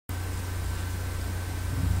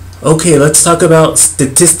Okay, let's talk about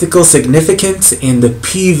statistical significance and the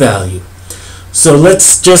p-value. So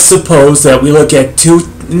let's just suppose that we look at two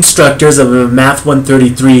instructors of a Math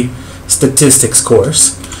 133 statistics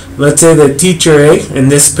course. Let's say that teacher A, in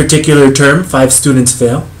this particular term, 5 students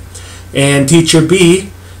fail, and teacher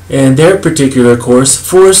B, in their particular course,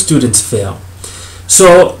 4 students fail.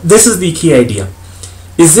 So this is the key idea.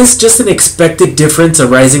 Is this just an expected difference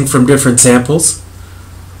arising from different samples?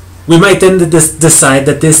 We might then decide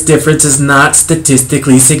that this difference is not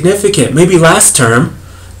statistically significant. Maybe last term,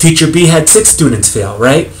 teacher B had 6 students fail,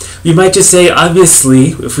 right? We might just say, obviously,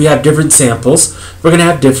 if we have different samples, we're going to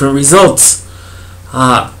have different results.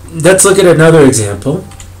 Let's look at another example.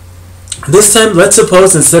 This time, let's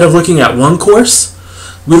suppose instead of looking at one course,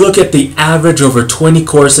 we look at the average over 20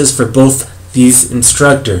 courses for both these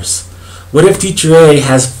instructors. What if teacher A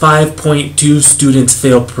has 5.2 students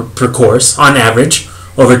fail per course, on average,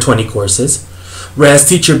 over 20 courses, whereas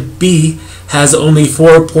teacher B has only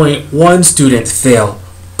 4.1 students fail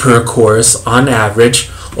per course, on average,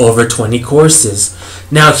 over 20 courses.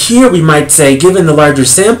 Now here we might say, given the larger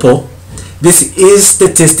sample, this is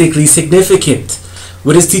statistically significant.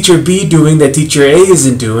 What is teacher B doing that teacher A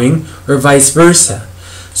isn't doing, or vice versa?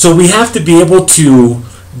 So we have to be able to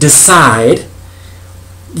decide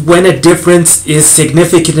when a difference is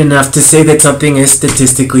significant enough to say that something is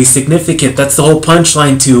statistically significant. That's the whole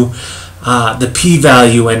punchline to the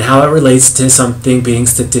p-value and how it relates to something being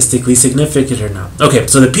statistically significant or not. Okay,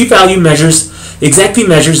 so the p-value exactly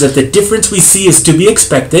measures that the difference we see is to be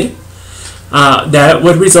expected, that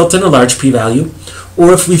would result in a large p-value,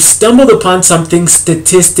 or if we've stumbled upon something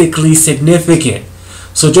statistically significant.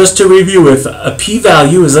 So just to review, if a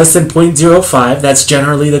p-value is less than 0.05, that's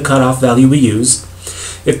generally the cutoff value we use.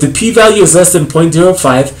 If the p-value is less than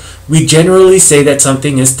 0.05, we generally say that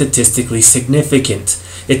something is statistically significant.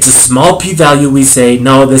 It's a small p-value, we say,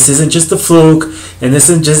 no, this isn't just a fluke, and this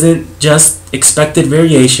isn't just expected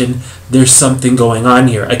variation, there's something going on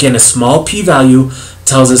here. Again, a small p-value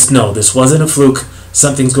tells us, no, this wasn't a fluke,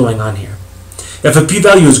 something's going on here. If a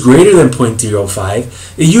p-value is greater than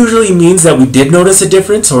 0.05, it usually means that we did notice a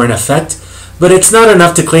difference or an effect, but it's not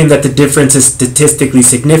enough to claim that the difference is statistically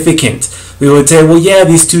significant. We would say, well, yeah,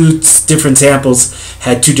 these two different samples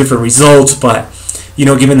had two different results, but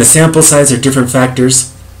given the sample size or different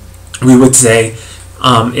factors, we would say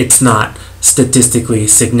it's not statistically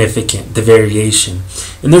significant, the variation.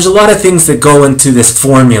 And there's a lot of things that go into this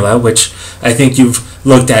formula, which I think you've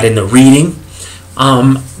looked at in the reading.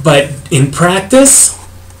 But in practice,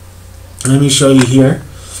 let me show you here.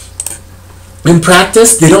 In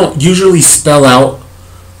practice, they don't usually spell out,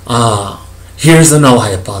 here's the null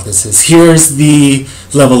hypothesis, here's the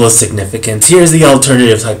level of significance, here's the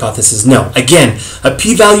alternative hypothesis. No, again, a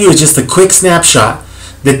p-value is just a quick snapshot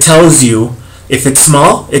that tells you, if it's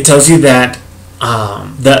small, it tells you that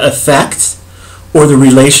the effect or the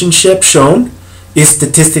relationship shown is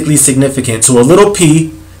statistically significant. So a little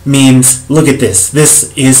p means, look at this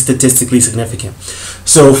is statistically significant.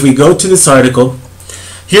 So if we go to this article,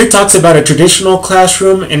 here it talks about a traditional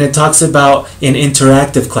classroom and it talks about an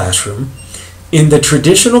interactive classroom. In the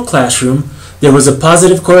traditional classroom, there was a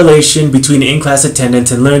positive correlation between in-class attendance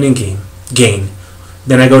and learning gain.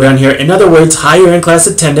 Then I go down here. In other words, higher in-class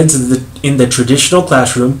attendance in the traditional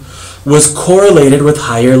classroom was correlated with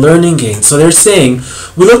higher learning gain. So they're saying,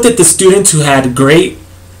 we looked at the students who had great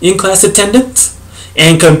in-class attendance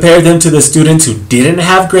and compared them to the students who didn't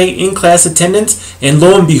have great in-class attendance, and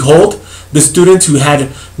lo and behold, the students who had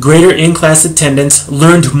greater in-class attendance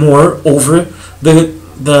learned more over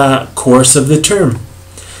the course of the term.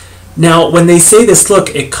 Now, when they say this,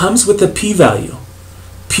 look, it comes with a p-value.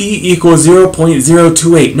 P equals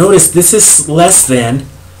 0.028. Notice this is less than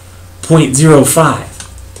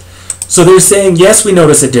 0.05. So they're saying, yes, we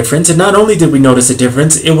notice a difference, and not only did we notice a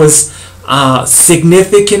difference, it was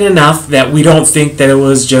significant enough that we don't think that it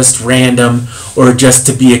was just random or just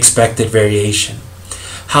to be expected variation.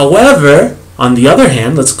 However, on the other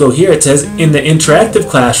hand, let's go here. It says in the interactive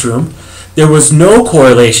classroom, there was no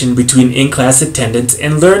correlation between in-class attendance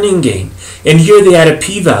and learning gain. And here they add a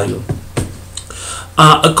p-value.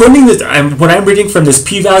 According to what I'm reading from this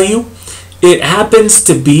p-value, it happens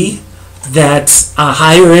to be that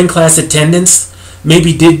higher in-class attendance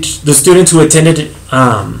maybe did the students who attended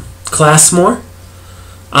class more.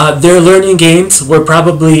 Their learning gains were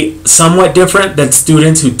probably somewhat different than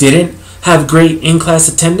students who didn't have great in-class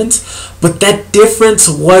attendance, but that difference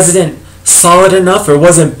wasn't solid enough or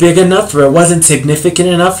wasn't big enough or it wasn't significant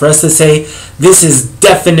enough for us to say this is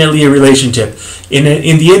definitely a relationship. In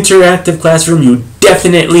the interactive classroom, you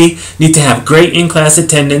definitely need to have great in-class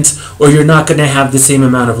attendance or you're not going to have the same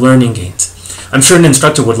amount of learning gains. I'm sure an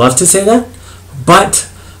instructor would love to say that, but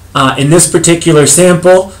in this particular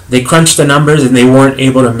sample, they crunched the numbers and they weren't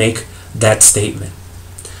able to make that statement.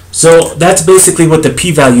 So that's basically what the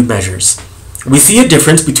p-value measures. We see a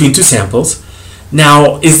difference between two samples.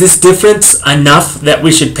 Now, is this difference enough that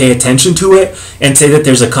we should pay attention to it and say that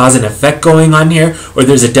there's a cause and effect going on here, or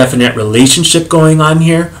there's a definite relationship going on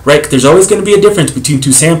here, right? There's always going to be a difference between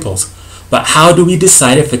two samples. But how do we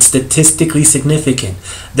decide if it's statistically significant?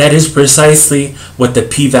 That is precisely what the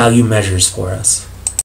p-value measures for us.